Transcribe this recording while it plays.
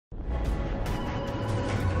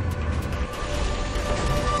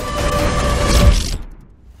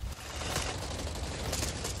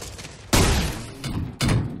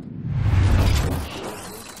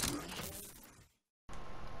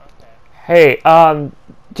Hey,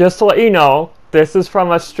 just to let you know, this is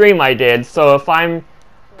from a stream I did, so if I'm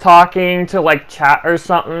talking to like chat or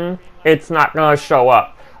something, it's not gonna show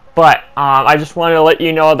up. But I just wanted to let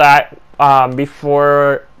you know that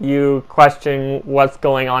before you question what's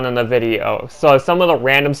going on in the video. So some of the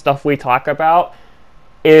random stuff we talk about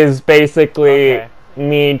is basically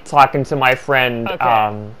me talking to my friend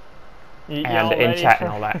and in chat and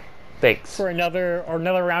all that. Thanks. For another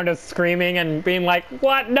round of screaming and being like,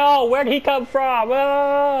 "What? No! Where'd he come from?"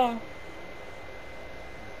 Oh!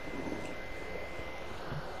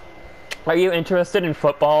 Are you interested in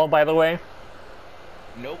football, by the way?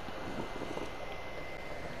 Nope.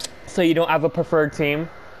 So you don't have a preferred team?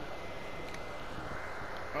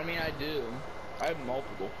 I mean, I do. I have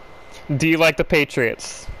multiple. Do you like the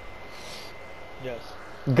Patriots? Yes.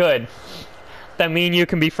 Good. That mean you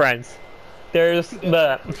can be friends. There's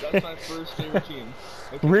that's my first favorite team.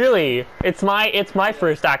 Okay. Really? It's my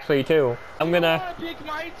first actually too. I'm gonna pick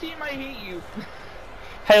my team. I hate you.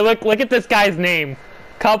 Hey, look at this guy's name.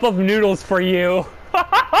 Cup of noodles for you.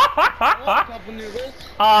 I want a cup of noodles.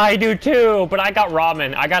 I do too, but I got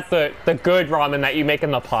ramen. I got the good ramen that you make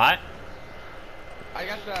in the pot. I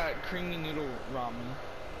got that creamy noodle ramen.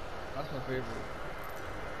 That's my favorite.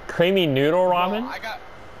 Creamy noodle ramen?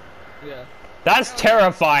 Yeah. That's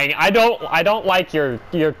terrifying. I don't like your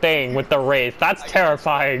thing with the race. That's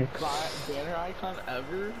terrifying. Banner icon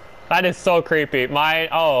ever? That is so creepy.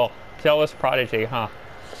 Jealous Prodigy, huh?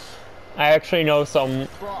 I actually know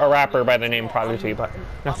a rapper by the name Prodigy, but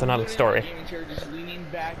that's another story. I'm gaming chair, just leaning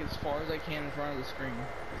back as far as I can in front of the screen.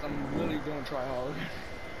 Because I'm really going to try hard.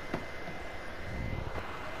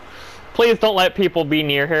 Please don't let people be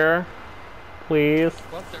near here. Please.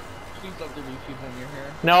 Please let there be people near here.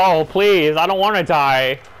 No, please. I don't want to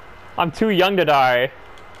die. I'm too young to die.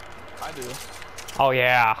 I do. Oh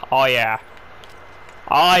yeah. Oh yeah.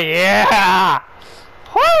 Oh yeah!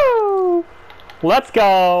 Woo! Let's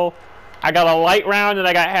go. I got a light round and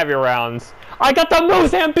I got heavy rounds. I got the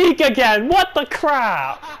Mozambique again! What the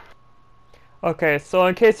crap? Okay, so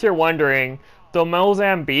in case you're wondering, the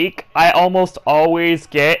Mozambique I almost always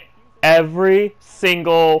get every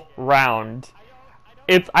single round.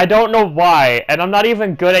 I don't know why, and I'm not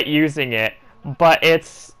even good at using it, but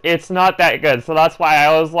it's not that good, so that's why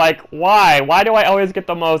I was like, why? Why do I always get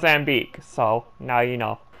the Mozambique? So, now you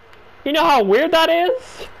know. You know how weird that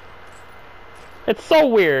is? It's so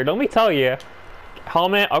weird, let me tell you.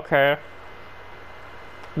 Helmet, okay.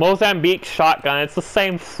 Mozambique shotgun, it's the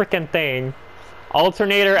same freaking thing.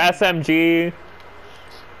 Alternator SMG.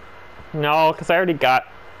 No, because I already got...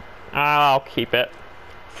 I'll keep it.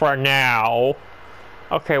 For now.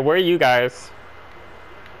 Okay, where are you guys?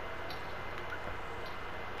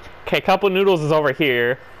 Okay, Couple Noodles is over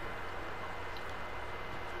here.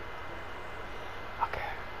 Okay.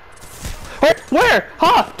 Where?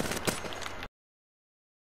 Huh?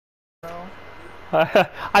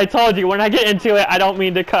 I told you, when I get into it, I don't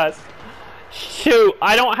mean to cuss. Shoot,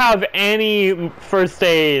 I don't have any first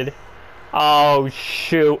aid. Oh,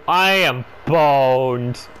 shoot, I am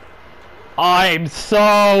boned. I'm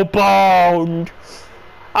so boned.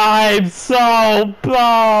 I'm so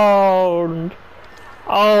boned.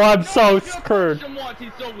 Oh, I'm so screwed.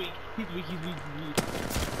 He's so weak. He's weak.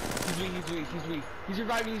 He's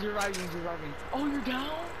reviving. Oh, you're down?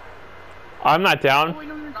 I'm not down. Oh, wait,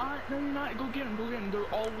 no, you're not. No, you're not. Go get him. They're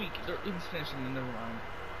all weak. He's finishing them. Never mind.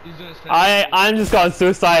 He's doing his finish. I'm just going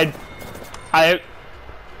suicide. I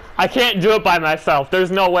can't do it by myself.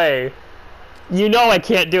 There's no way. You know I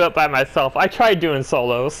can't do it by myself. I tried doing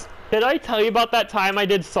solos. Did I tell you about that time I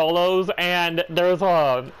did solos and there was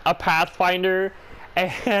a Pathfinder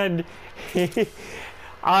and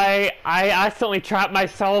I accidentally trapped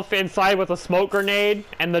myself inside with a smoke grenade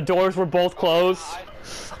and the doors were both closed?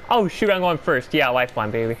 Oh shoot, I'm going first. Yeah, lifeline,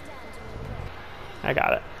 baby. I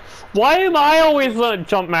got it. Why am I always the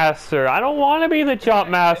jump master? I don't want to be the jump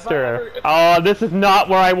master. Oh, this is not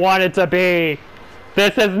where I want it to be.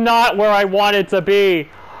 This is not where I want it to be.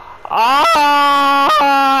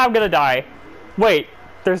 Ah! I'm gonna die. Wait,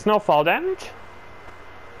 there's no fall damage?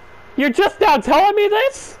 You're just now telling me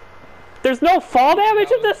this? There's no fall damage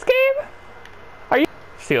in this game? Are you?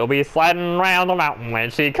 She'll be sliding around the mountain when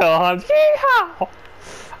she comes. Yeehaw!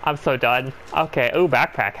 I'm so done. Okay, ooh,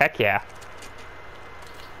 backpack, heck yeah.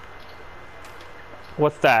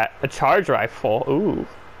 What's that? A charge rifle. Ooh.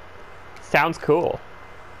 Sounds cool.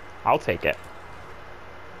 I'll take it.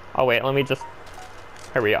 Oh wait, let me just...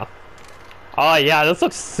 Here we go. Oh yeah, this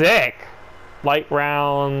looks sick! Light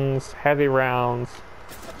rounds, heavy rounds.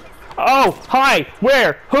 Oh, hi!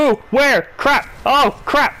 Where? Who? Where? Crap! Oh,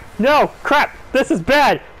 crap! No! Crap! This is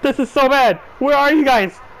bad! This is so bad! Where are you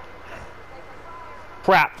guys?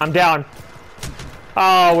 Crap, I'm down.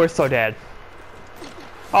 Oh, we're so dead.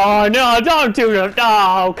 Oh no, don't do that.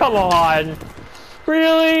 Oh, come on.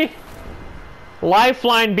 Really?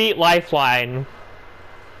 Lifeline beat lifeline.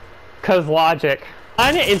 Cause logic.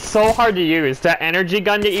 And it's so hard to use. That energy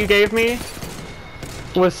gun that you gave me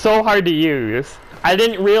was so hard to use. I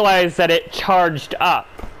didn't realize that it charged up.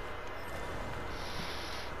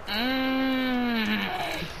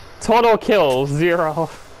 Total kills, 0.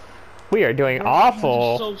 We are doing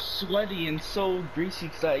awful. I'm so sweaty and so greasy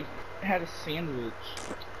because I had a sandwich.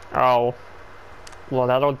 Oh. Well,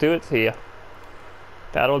 that'll do it to you.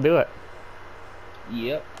 That'll do it.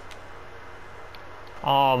 Yep.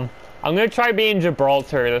 I'm gonna try being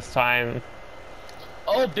Gibraltar this time.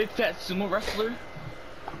 Oh, big fat sumo wrestler.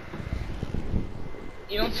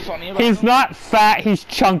 You know what's funny about He's him? not fat, he's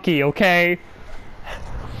chunky, okay?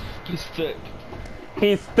 He's thick.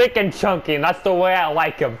 He's thick and chunky, and that's the way I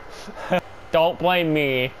like him. Don't blame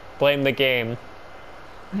me, blame the game.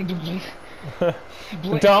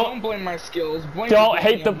 Don't blame my skills. Blame Don't the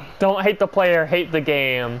hate game. don't hate the player, hate the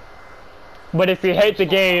game. But if you hate the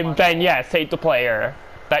game, then yes, hate the player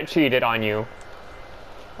that cheated on you.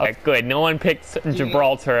 Okay, good. No one picks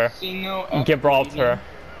Gibraltar. Gibraltar.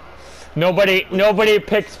 Nobody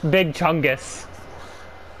picks Big Chungus.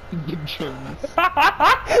 Big chungus.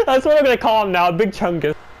 That's what I'm gonna call him now, Big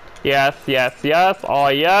Chungus. Yes, yes, yes. Oh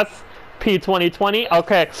yes. P2020.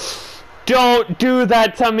 Okay. Don't do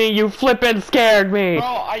that to me. You flippin' scared me. Bro,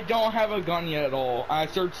 I don't have a gun yet at all. I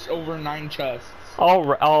searched over 9 chests.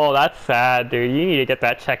 Oh, that's sad, dude. You need to get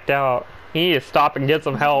that checked out. You need to stop and get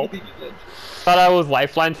some help. Thought I was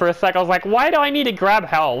lifeline for a sec. I was like, why do I need to grab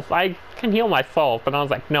health? I can heal myself. And I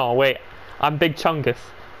was like, no, wait. I'm Big Chungus.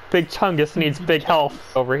 Big Chungus needs big health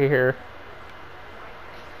over here.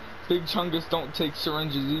 Big chungus don't take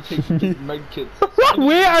syringes. He takes big med kits.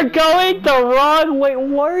 We are going the wrong way.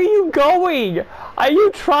 Where are you going? Are you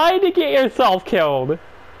trying to get yourself killed?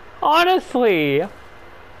 Honestly.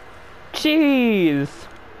 Jeez.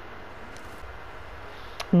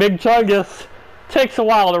 Big Chungus takes a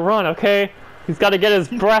while to run, okay? He's got to get his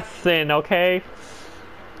breaths in, okay?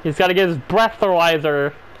 He's got to get his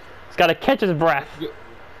breathalyzer. He's got to catch his breath.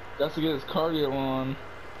 That's to get his cardio on.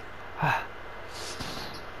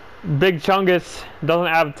 Big Chungus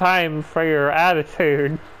doesn't have time for your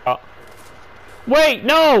attitude. Oh. Wait,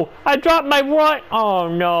 no! I dropped my one. Oh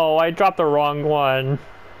no, I dropped the wrong one.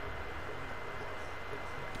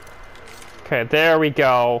 Okay, there we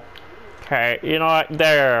go. Okay, you know what?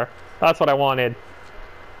 There. That's what I wanted.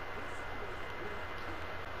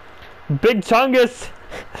 Big Chungus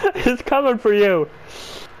is coming for you.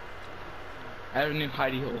 I have a new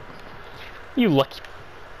hidey hole. You lucky.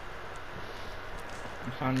 I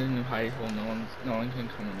found a new hidey hole. No one can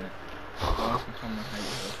come in it. No one can come in my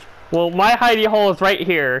hidey hole. Well, my hiding hole is right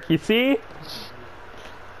here. You see?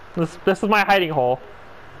 This is my hiding hole.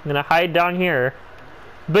 I'm gonna hide down here.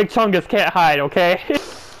 Big Chungus can't hide, okay?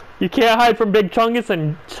 You can't hide from Big Chungus,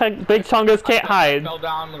 and Big Chungus can't hide. I fell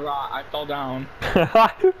down the rock. I fell down.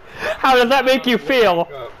 How does that make you feel?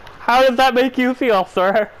 How does that make you feel,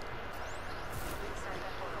 sir?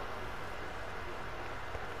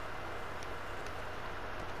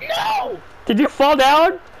 No! Did you fall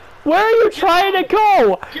down? Where are you trying to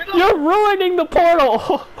go? You're ruining the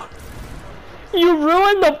portal. You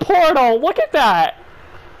ruined the portal. Look at that.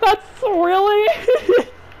 That's really,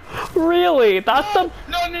 really. That's the.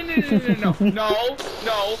 No.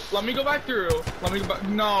 Let me go back through. Let me go back.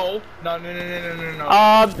 No.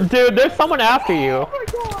 Dude, there's someone after you. Oh my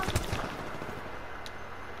god.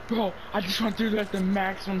 Bro, I just went through that at the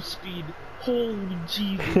maximum speed. Holy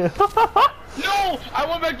Jesus. No! I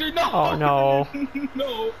went back through. No! Oh no.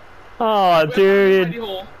 No. Oh, dude.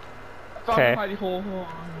 I found a hidey hole. Hold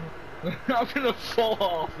on. I'm gonna fall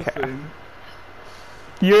off this thing.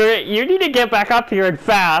 You need to get back up here and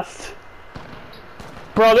fast.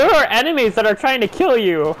 Bro, there are enemies that are trying to kill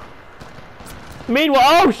you.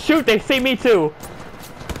 Meanwhile, oh shoot, they see me too.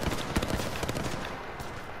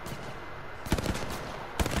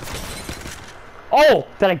 Oh,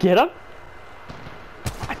 did I get him?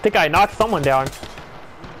 I think I knocked someone down.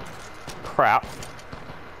 Crap.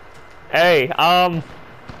 Hey,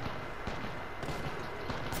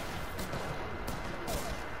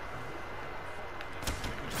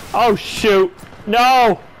 oh shoot!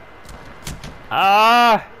 No!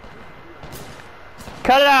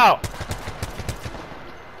 Cut it out!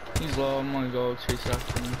 He's low, I'm gonna go chase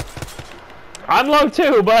after him. I'm low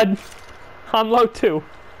too, bud. I'm low too.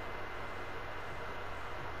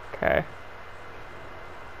 Okay.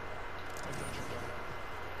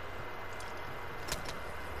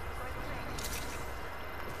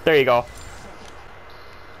 There you go.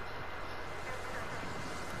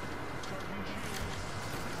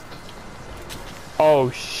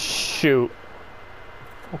 Oh, shoot.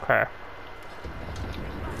 Okay.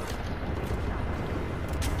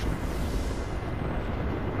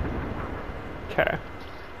 Okay.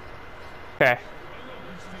 Okay.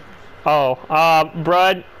 Oh,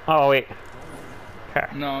 Brad. Oh, wait. Okay.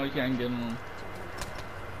 No, you can't get him.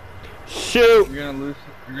 Shoot! You're gonna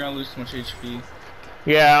lose too much HP.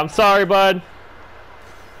 Yeah, I'm sorry, bud.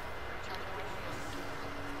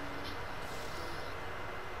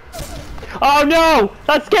 Oh no!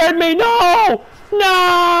 That scared me! No!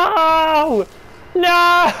 No!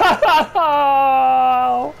 No!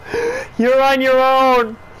 You're on your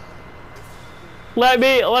own. Let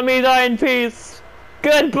me die in peace.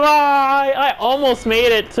 Goodbye! I almost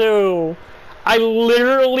made it too. I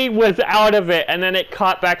literally was out of it and then it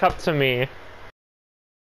caught back up to me.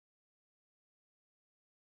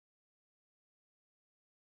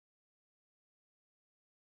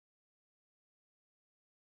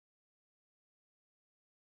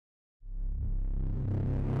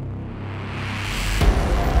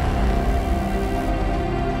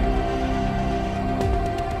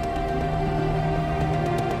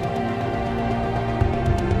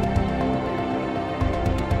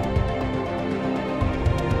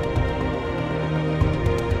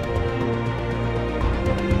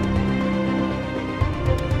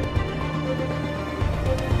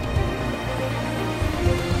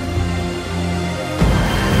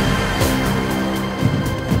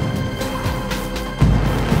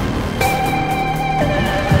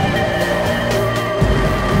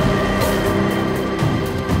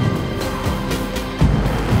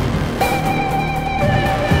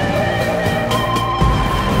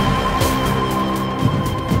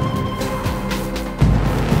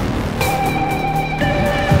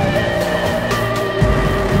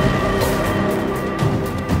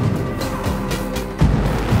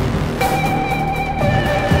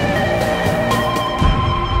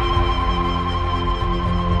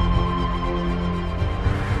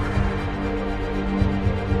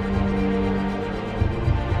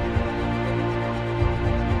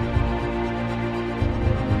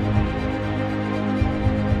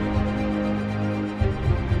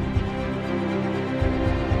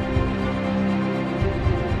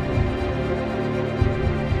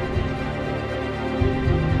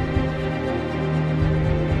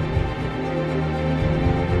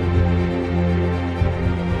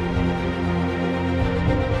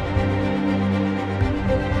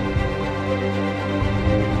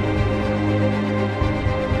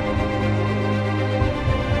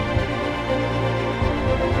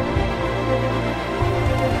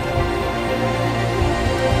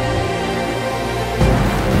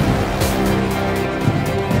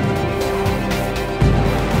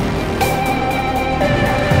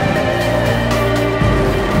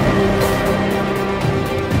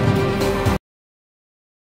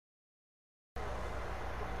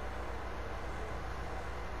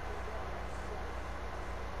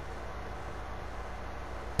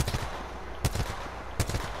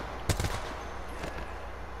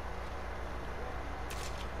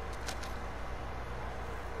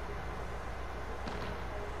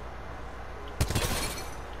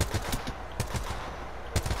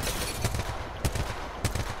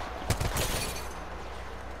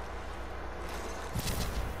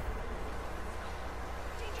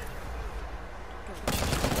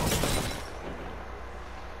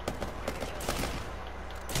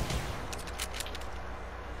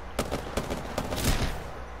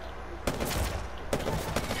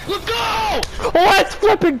 Let's go! Let's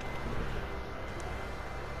flipping.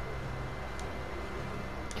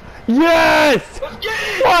 Yes! Let's get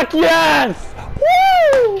it! Fuck yes!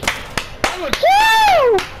 Woo!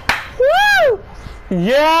 Woo! Woo!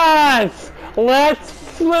 Yes! Let's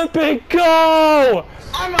flip it go!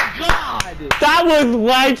 Oh my god! That was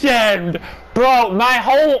legend! Bro, my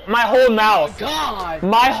whole mouth. God!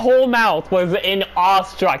 My whole mouth was in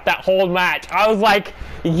awestruck that whole match. I was like,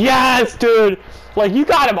 yes, dude! Like, you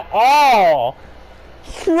got them all!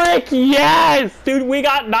 Frick, yes! Dude, we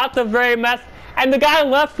got not the very mess. And the guy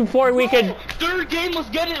left before we could... Third game, let's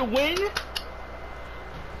get it, win!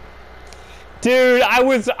 Dude, I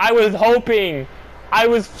was hoping. I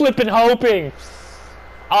was flipping hoping.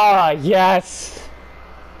 Ah, yes.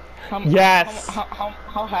 Yes.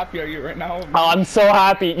 How happy are you right now? Oh, I'm so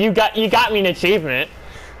happy. You got me an achievement.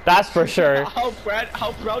 That's for sure. How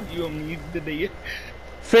proud you of me today?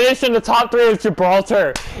 Finish in the top 3 of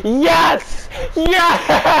Gibraltar. Yes!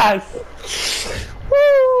 Yes!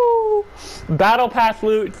 Woo! Battle Pass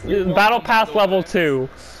loot. Battle Pass level 2.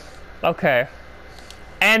 Okay.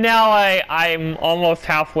 And now I'm almost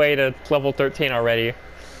halfway to level 13 already.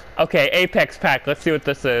 Okay, Apex pack. Let's see what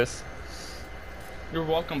this is. You're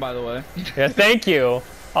welcome, by the way. Yeah, thank you.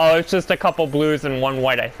 Oh, it's just a couple blues and one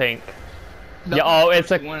white, I think. Yeah, oh,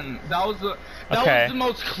 it's a win. That was the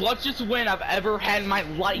most clutchest win I've ever had in my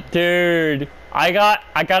life. Dude, I got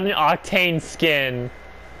an octane skin,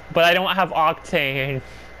 but I don't have octane.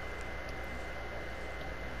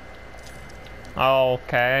 Oh,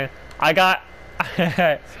 okay. I got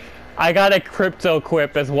I got a crypto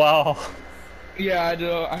quip as well. Yeah, I do.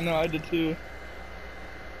 I know I did too.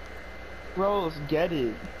 Bro, let's get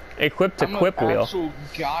it. Equipped a quip wheel. Actual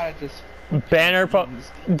guy at this Banner pose.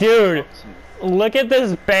 Dude, look at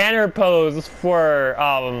this banner pose for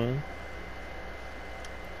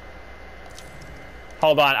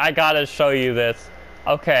hold on, I gotta show you this.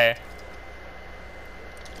 Okay.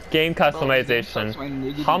 Game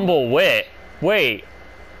customization. Humble wit. Wait.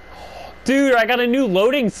 Dude, I got a new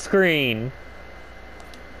loading screen.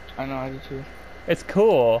 I know, I do too. It's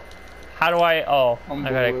cool. How do I... Oh, Humble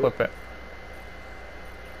I gotta wit. equip it.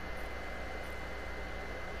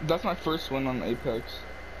 That's my first win on Apex,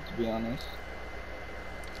 to be honest.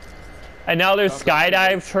 And now there's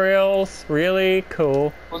skydive trails. Really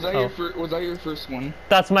cool. Was that your first one?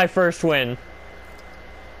 That's my first win.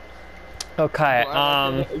 Okay.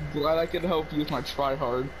 Glad I could help you with my try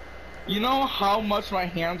hard. You know how much my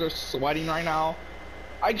hands are sweating right now?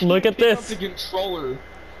 I can't look at pick up this. the controller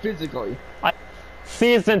physically.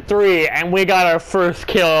 Season 3, and we got our first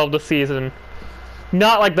kill of the season.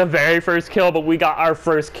 Not like the very first kill, but we got our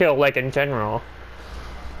first kill, like in general.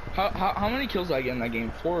 How many kills did I get in that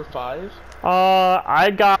game? 4 or 5?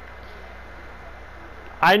 I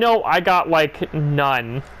know I got like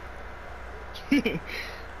none.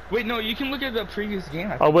 Wait, no, you can look at the previous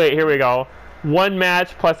game. Oh wait, here we go. 1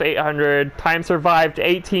 match plus 800. Time survived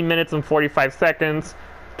 18 minutes and 45 seconds.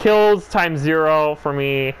 Kills times 0 for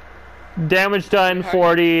me. Damage done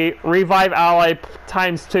 40. Revive ally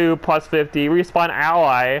times 2 plus 50. Respawn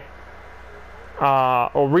ally.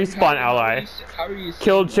 Or respawn ally.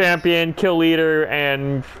 Kill champion, kill leader,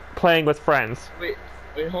 and playing with friends. Wait,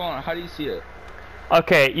 hold on. How do you see it?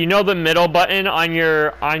 Okay, you know the middle button on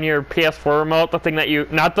your PS4 remote, the thing that you,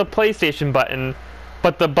 not the PlayStation button,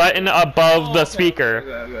 but the button above the speaker.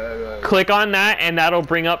 Okay. Click on that, and that'll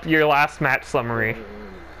bring up your last match summary.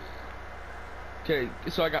 Okay,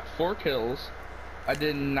 so I got 4 kills. I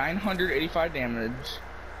did 985 damage.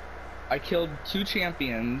 I killed 2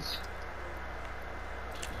 champions.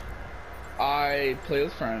 I played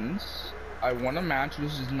with friends. I won a match,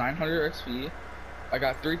 which is 900 XP. I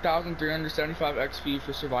got 3,375 XP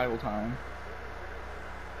for survival time.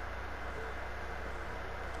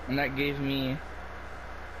 And that gave me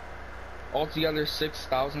altogether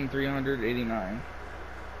 6,389.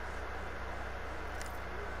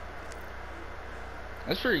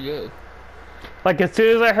 That's pretty good. Like, as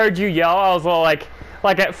soon as I heard you yell, I was all like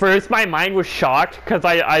at first my mind was shocked, because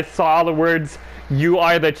I saw the words, "You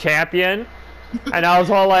are the champion," and I was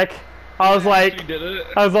all like, oh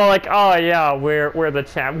yeah, we're the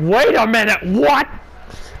champ. Wait a minute, what?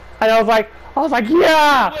 And I was like,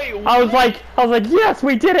 yeah. I was like, yes,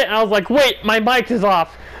 we did it. And I was like, wait, my mic is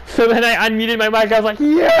off. So then I unmuted my mic. I was like,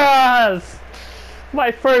 yes,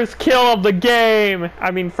 my first kill of the game.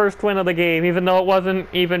 I mean, first win of the game, even though it wasn't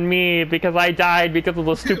even me, because I died because of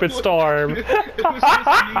the stupid storm. It was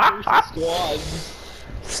just me versus squad.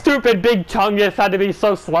 Stupid big chungus had to be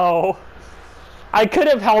so slow. I could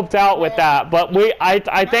have helped out with that, but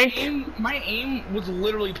I think my aim was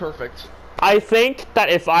literally perfect. I think that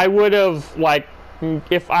if I would have, like,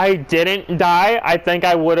 if I didn't die, I think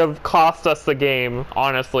I would have cost us the game,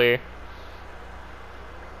 honestly.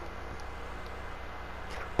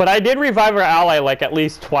 But I did revive our ally, like, at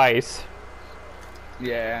least twice.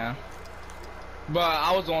 Yeah. But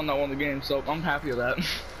I was the one that won the game, so I'm happy with that.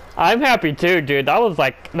 I'm happy too, dude. That was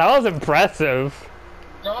impressive.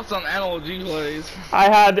 That was some NLG plays. I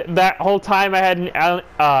had, that whole time I had an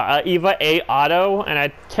Eva 8 auto, and I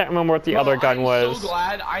can't remember what the other gun was.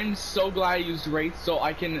 I'm so glad I used Wraith so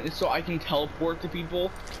I can teleport to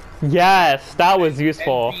people. Yes, that was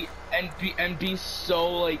useful. And be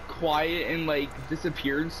so like quiet and like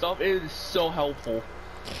disappear and stuff. It is so helpful.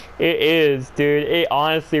 It is, dude. It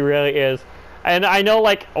honestly really is. And I know,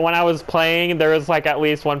 like, when I was playing, there was like at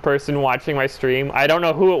least one person watching my stream. I don't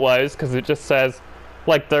know who it was, because it just says,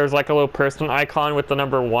 like, there's like a little person icon with the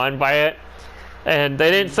number 1 by it. And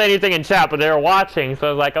they didn't say anything in chat, but they were watching, so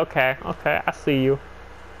I was like, okay, I see you.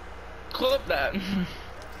 Clip that.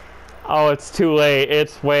 Oh, it's too late.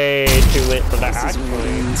 It's way too late for that,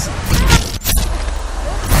 actually.